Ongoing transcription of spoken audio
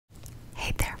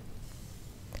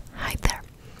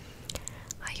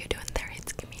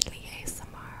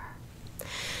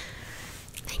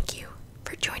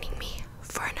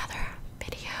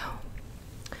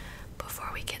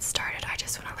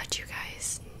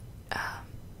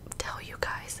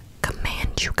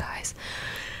want you guys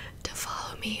to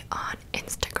follow me on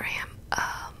Instagram.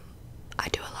 I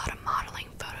do a lot of modeling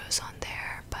photos on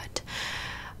there, but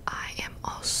I am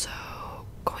also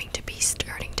going to be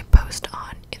starting to post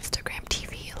on Instagram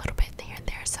TV a little bit here and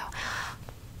there. So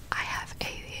I have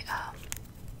a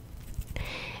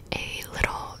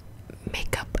little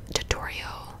makeup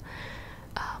tutorial.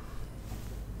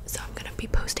 So I'm gonna be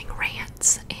posting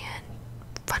rants and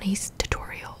funny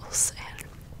tutorials and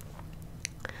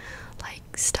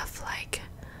like stuff like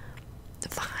the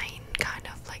Vine, kind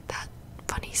of like that,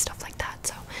 funny stuff like that.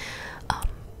 So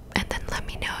and then let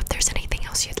me know if there's anything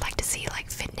else you'd like to see, like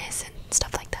fitness and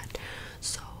stuff like that.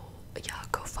 So yeah,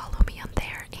 go follow me on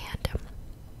there, and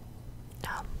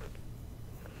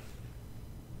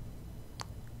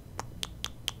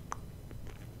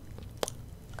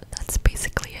that's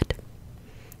basically it.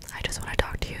 I just want to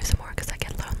talk to you some more because I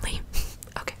get lonely.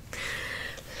 Okay,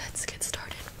 let's get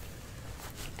started.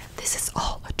 And this is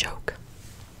all a joke.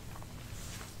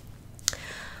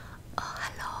 Oh,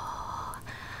 hello.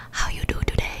 How you do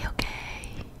today? Okay.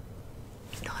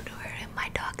 Don't worry, my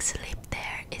dog sleep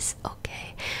there. Is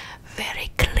okay. Very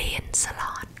clean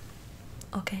salon.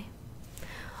 Okay.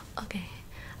 Okay.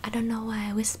 I don't know why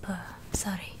I whisper.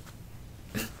 Sorry.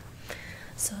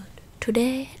 So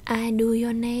today I do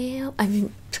your nail. I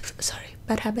mean, sorry,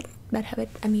 bad habit.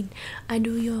 I mean, I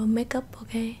do your makeup.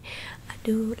 Okay. I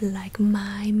do like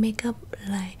my makeup.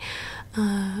 Like,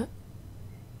 I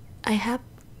have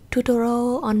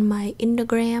tutorial on my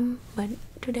Instagram, but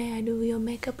today I do your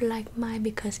makeup like mine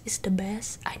because it's the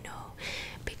best. I know,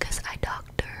 because I doctor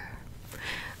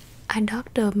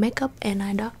makeup and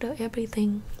I doctor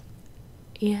everything.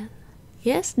 Yeah,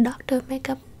 yes, doctor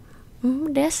makeup.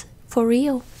 That's for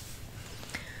real.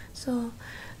 So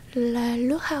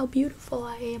look how beautiful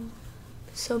I am.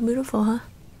 So beautiful, huh?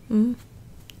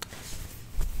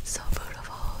 So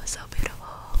beautiful, so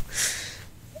beautiful.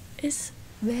 It's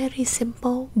very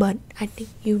simple, but I think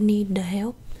you need the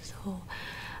help. So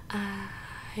I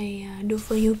do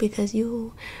for you because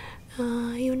you're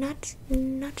not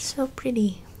so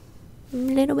pretty.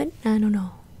 Little bit, I don't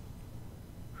know.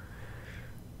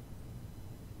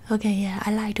 Okay, yeah,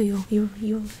 I lie to you.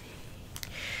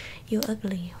 You're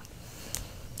ugly.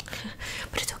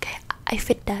 But it's okay. I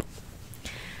fit that.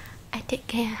 I take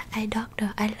care. I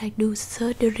doctor. I like do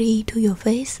surgery to your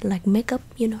face, like makeup.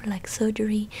 You know, like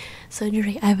surgery.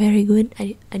 I very good.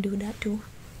 I do that too.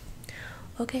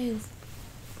 Okay.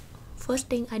 First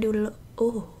thing I do.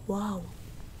 Oh wow.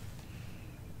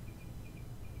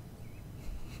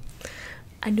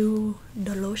 I do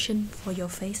the lotion for your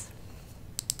face.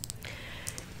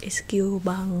 It's killed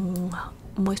bằng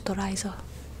moisturizer.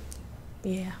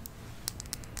 Yeah.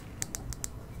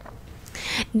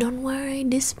 Don't worry,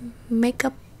 this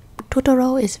makeup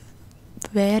tutorial is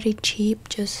very cheap,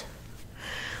 just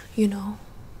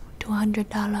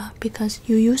 $200, because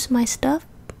you use my stuff.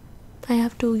 I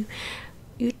have to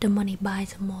use the money, buy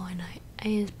some more, and I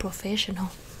is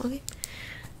professional. Okay.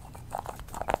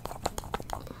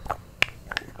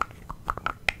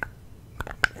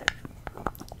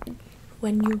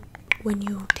 When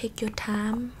you take your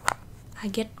time, I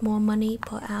get more money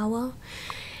per hour,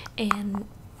 and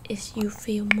you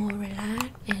feel more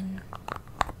relaxed, and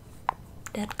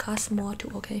that costs more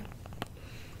too. Okay,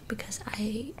 because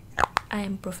I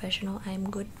am professional. I am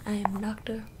good. I am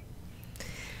doctor.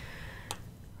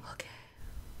 Okay,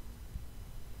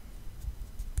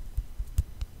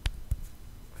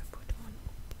 I put on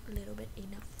a little bit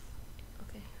enough.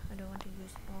 Okay, I don't want to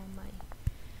use all my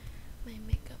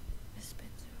makeup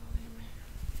dispenser on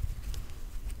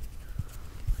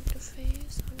the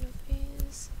face.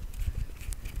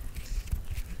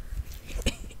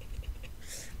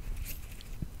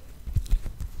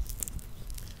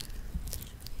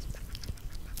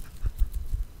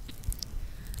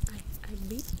 I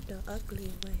beat the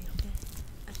ugly way, okay?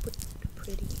 I put the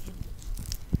pretty in.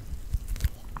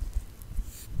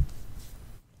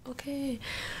 Okay,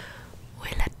 we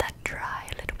let that dry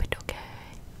a little bit, okay?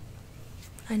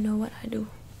 I know what I do.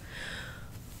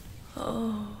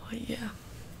 Oh yeah,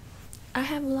 I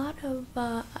have a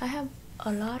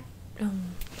lot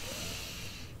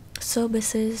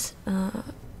services.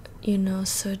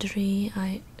 Surgery.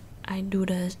 I do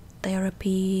the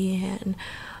therapy and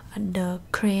the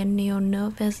cranial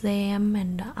nerve exam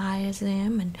and the eye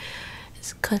exam, and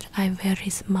it's cause I'm very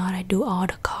smart. I do all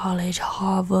the college,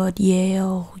 Harvard,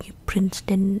 Yale,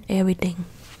 Princeton, everything.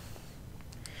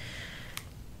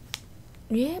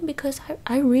 Yeah, because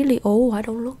I really old. I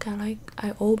don't look like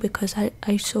I old because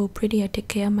I so pretty. I take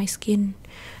care of my skin.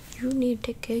 You need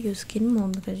to take care of your skin more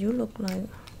because you look like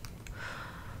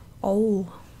old.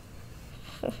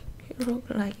 You look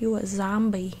like you a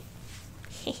zombie.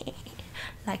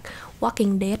 Like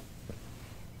Walking Dead.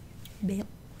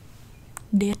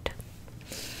 Dead.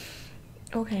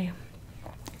 Okay.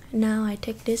 Now I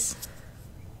take this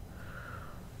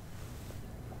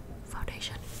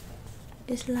foundation.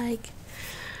 It's like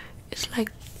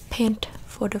paint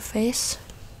for the face.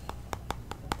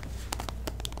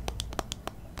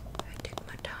 I take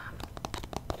my time.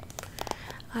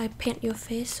 I paint your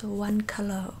face one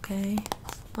color, okay?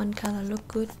 One color look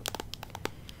good.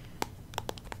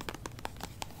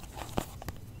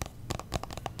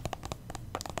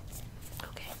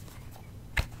 Okay.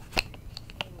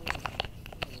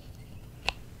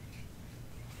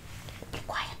 Be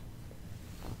quiet.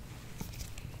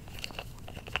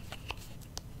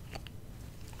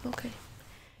 Okay.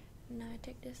 Now I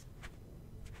take this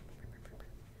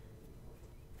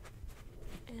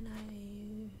and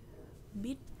I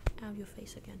beat out your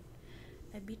face again.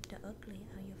 I beat the ugly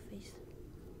out your face.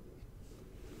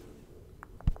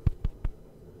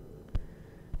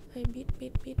 I beat.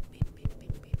 Pretty.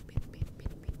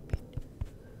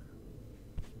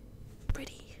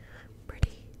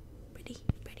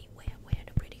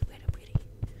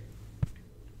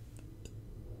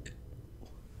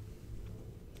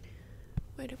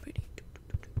 Where the pretty? Where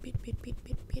the pretty?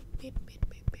 Beat.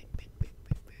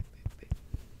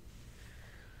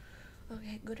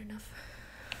 Okay, good enough.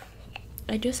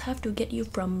 I just have to get you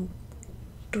from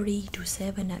 3 to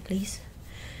 7 at least.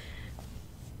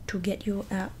 To get you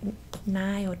at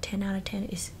 9 or 10 out of 10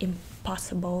 is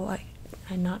impossible.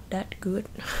 I'm not that good.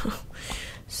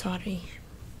 Sorry.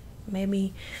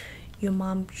 Maybe your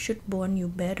mom should born you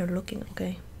better looking,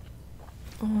 okay?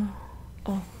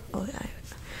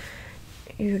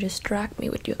 You distract me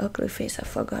with your ugly face. I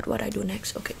forgot what I do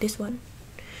next. Okay, this one.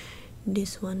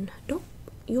 Don't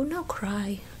you now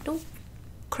cry. Don't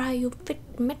cry. You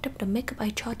mess up the makeup. I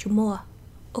charge you more.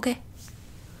 Okay?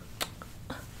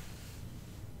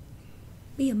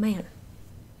 Be a man.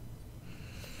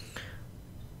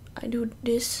 I do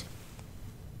this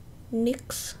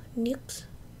NYX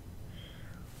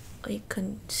a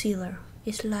concealer.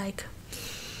 It's like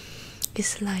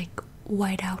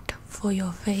white out for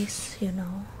your face, you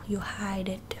know. You hide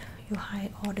it. You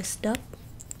hide all the stuff.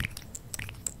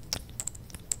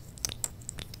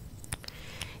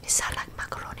 It sounds like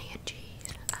macaroni and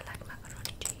cheese. I like macaroni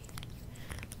and cheese.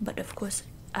 But of course,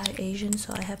 I'm Asian,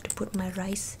 so I have to put my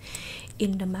rice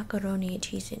in the macaroni and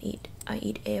cheese and eat. I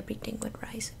eat everything with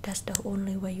rice. That's the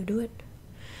only way you do it.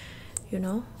 You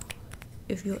know,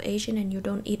 if you're Asian and you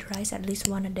don't eat rice at least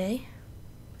one a day,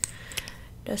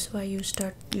 that's why you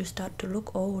start to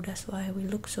look old. That's why we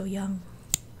look so young.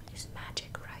 It's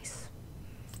magic rice.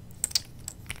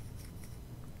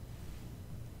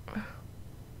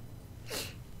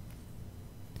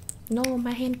 No,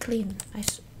 my hand clean. I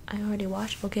already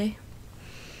washed. Okay.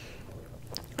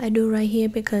 I do right here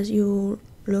because you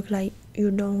look like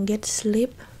you don't get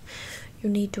sleep. You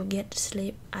need to get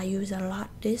sleep. I use a lot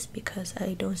this because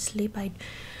I don't sleep. I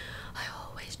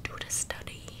always do the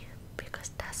study because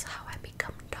that's how I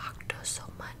become doctor so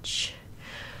much.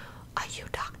 Are you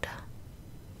doctor?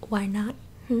 Why not?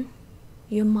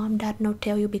 Your mom, dad no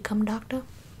tell you become doctor?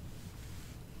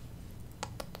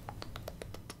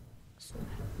 So,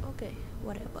 okay,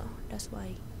 whatever. That's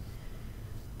why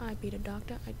I be the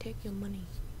doctor. I take your money.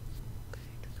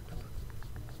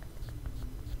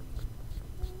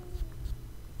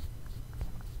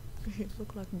 It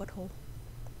look like butthole.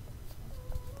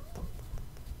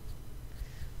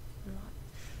 A lot.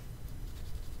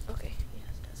 Okay,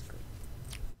 yes, that's good.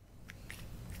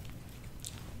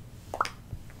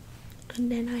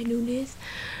 And then I do this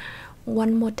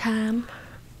one more time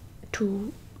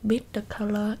to beat the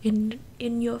color in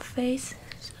your face,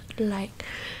 like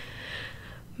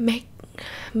make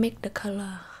the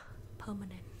color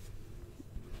permanent,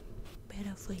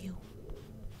 better for you.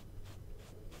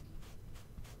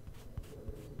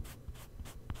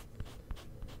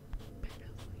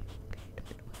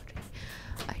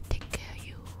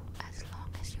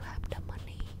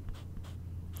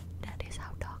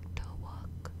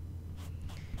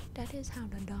 That is how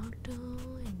the doctor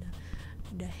and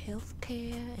the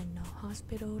healthcare and the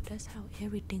hospital, that's how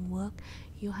everything work.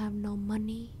 You have no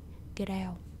money, get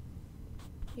out.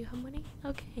 You have money?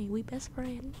 Okay, we best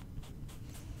friend.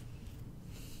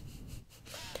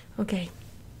 Okay.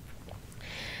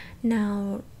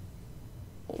 Now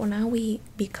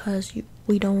because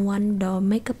we don't want the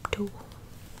makeup to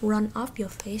run off your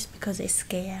face because it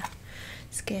scare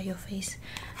your face.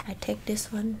 I take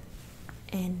this one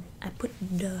and I put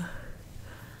the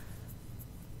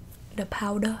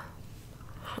powder.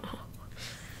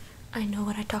 I know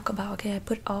what I talk about. Okay, I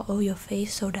put all over your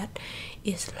face so that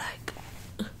it's like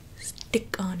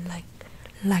stick on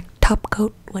like top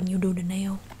coat when you do the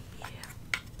nail. Yeah.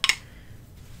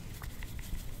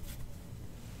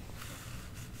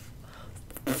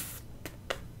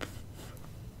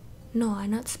 No, I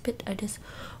not spit. I just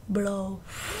blow.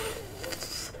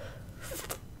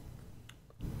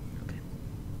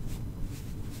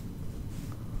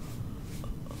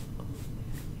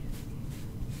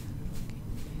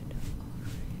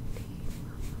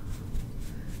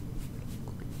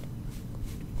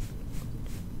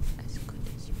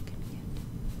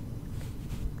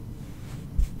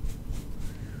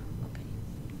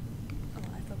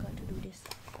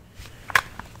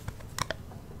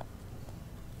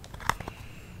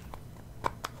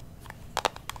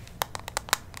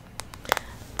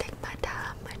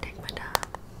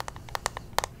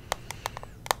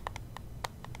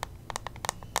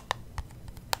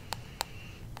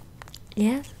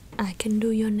 Yes, I can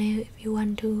do your nail if you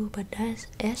want to, but that's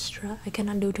extra. I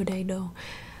cannot do today though.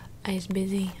 I'm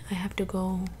busy. I have to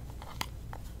go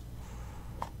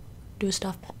do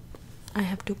stuff. I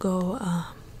have to go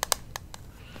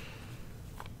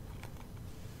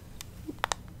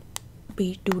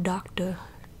do doctor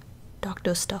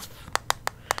stuff.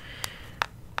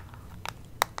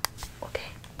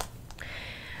 Okay.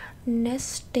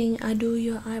 Next thing, I do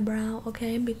your eyebrow,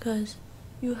 okay? Because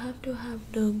you have to have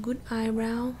the good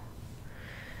eyebrow,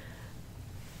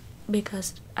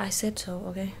 because I said so,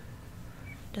 okay?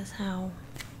 That's how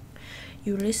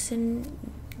you listen.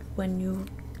 When you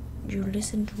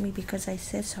listen to me because I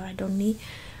said so. I don't need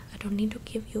to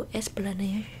give you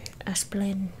explain,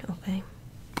 okay?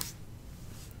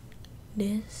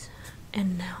 This,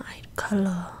 and now I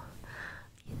color.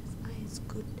 Yes, I is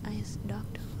good. I is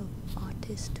doctor of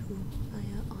artist too. I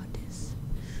am artist.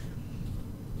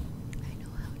 I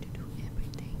know how to do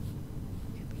everything.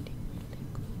 Everything really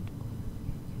good.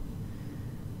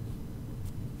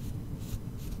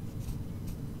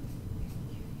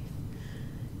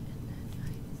 And then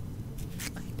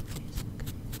I do this,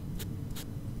 okay?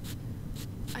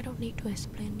 I don't need to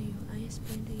explain to you. I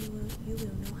explain to you. You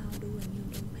will know how to do when you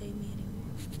don't pay me anymore.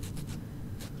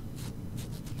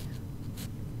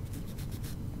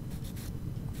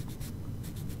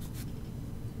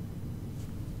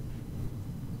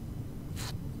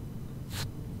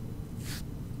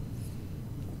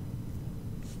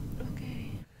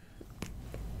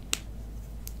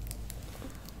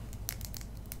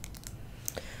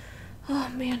 Oh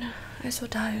man, I'm so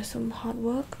tired. Some hard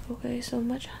work. Okay, so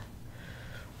much.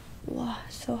 Wow,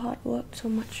 so hard work. So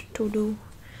much to do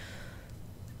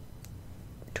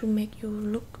to make you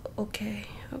look okay.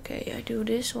 Okay, I do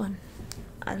this one.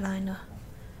 Eyeliner.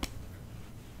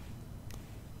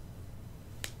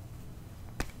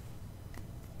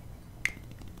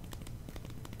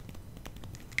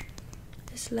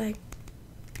 It's like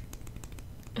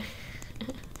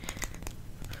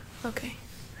okay.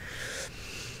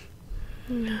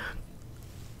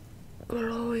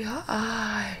 Close your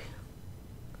eye.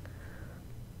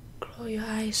 Close your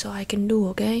eyes so I can do,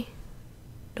 okay?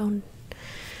 Don't.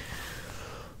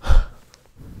 Okay.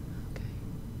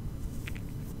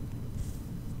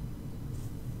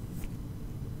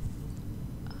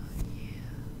 Yeah.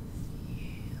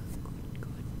 Yeah.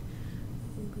 Good.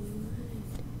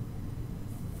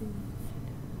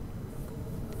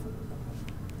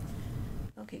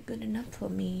 Okay, good enough for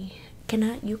me.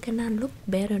 You cannot look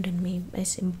better than me.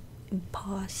 It's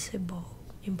impossible.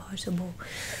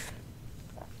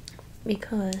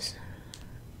 Because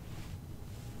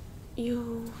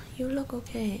you look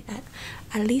okay.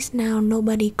 At least now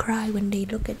nobody cry when they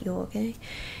look at you, okay?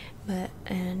 But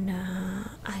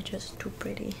I just too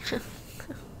pretty.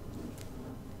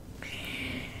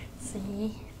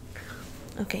 See?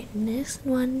 Okay, next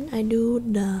one I do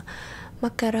the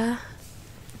mascara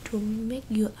to make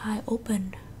your eye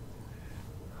open.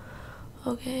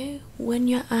 Okay, when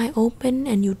your eye open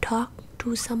and you talk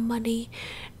to somebody,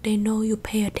 they know you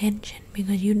pay attention,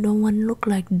 because you don't want to look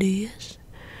like this.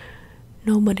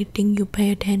 Nobody think you pay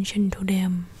attention to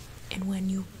them, and when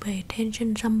you pay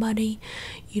attention to somebody,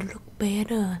 you look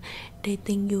better. They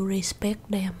think you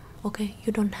respect them. Okay,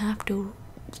 you don't have to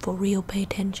for real pay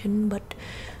attention, but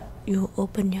you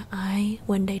open your eye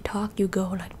when they talk. You go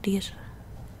like this.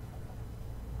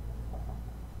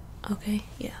 Okay,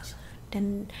 yes.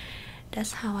 Then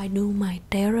that's how I do my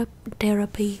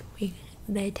therapy.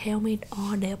 They tell me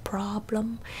all their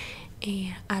problem,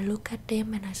 and I look at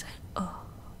them and I say, oh,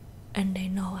 and they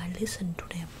know I listen to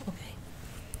them. Okay.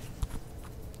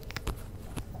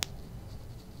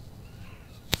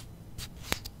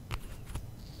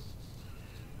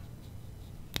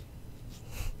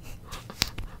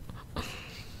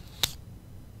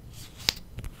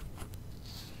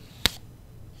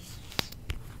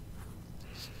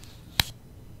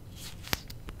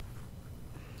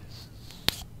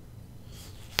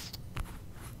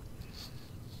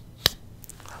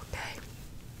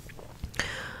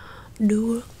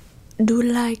 do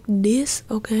like this,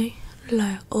 okay?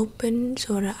 Like open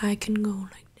so that I can go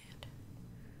like that.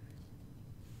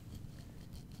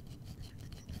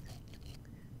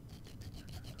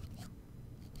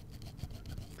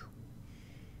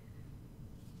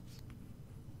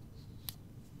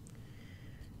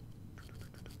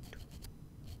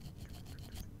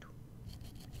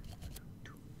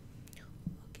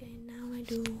 Okay, now I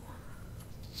do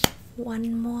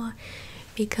one more,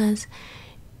 because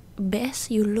best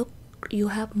you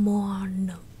have more on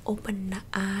the open the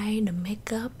eye, the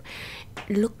makeup,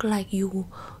 look like you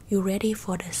ready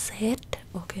for the set,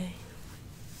 okay?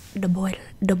 The boy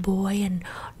and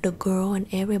the girl and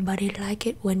everybody like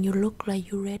it when you look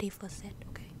like you ready for set,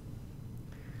 okay?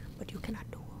 But you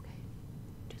cannot do, okay?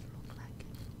 Just look like it.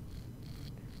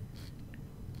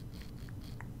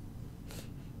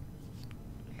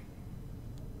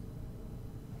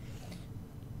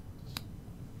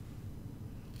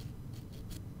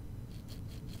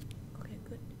 Okay,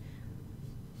 good.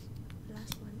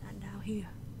 Last one and down here.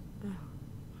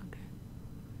 Okay.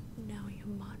 Down your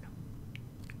bottom.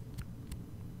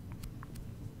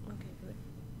 Okay, good.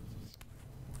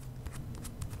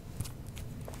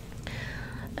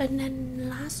 And then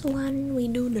last one we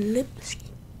do the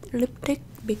lipstick,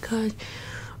 because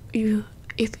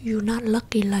if you're not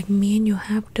lucky like me and you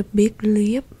have the big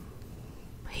lip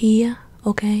here,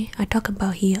 okay? I talk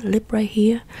about here, lip right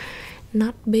here,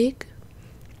 not big.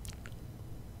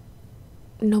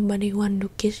 Nobody want to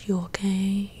kiss you,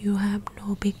 okay? You have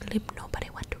no big lip,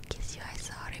 nobody want to kiss you. I'm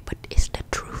sorry, but it's the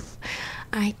truth.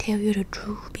 I tell you the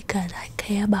truth because I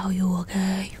care about you,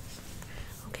 okay?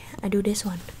 Okay, I do this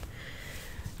one.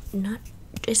 Not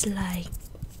just like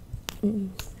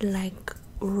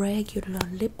regular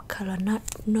lip color,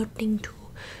 nothing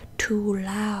too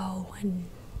loud and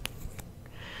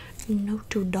not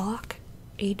too dark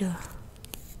either.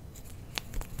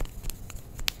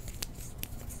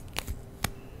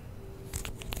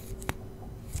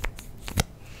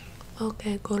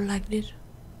 Okay, go like this.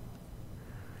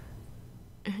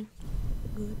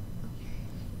 Good.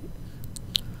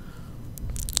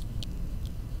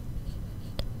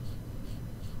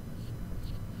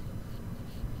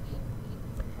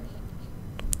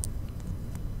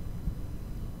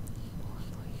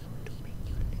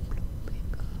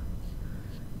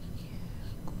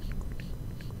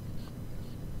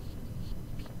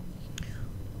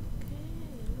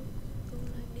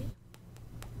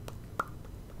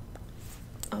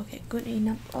 Okay, good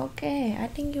enough. Okay, I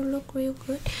think you look real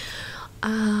good.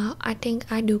 I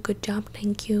think I do good job.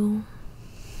 Thank you.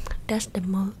 That's the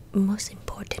most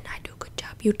important. I do good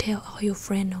job. You tell all your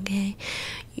friends, okay?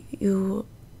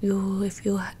 If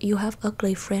you have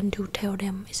ugly friend, you tell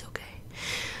them it's okay.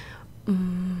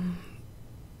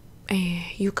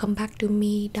 You come back to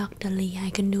me, Dr. Lee. I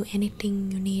can do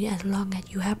anything you need as long as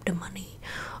you have the money,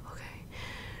 okay?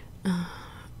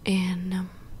 And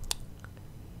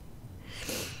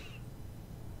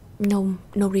no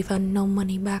refund, no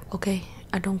money back, okay?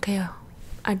 I don't care.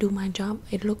 I do my job.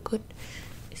 It look good.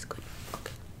 It's good.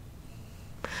 Okay.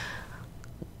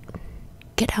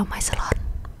 Get out my salon.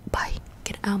 Bye.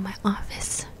 Get out my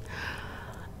office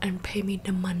and pay me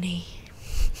the money.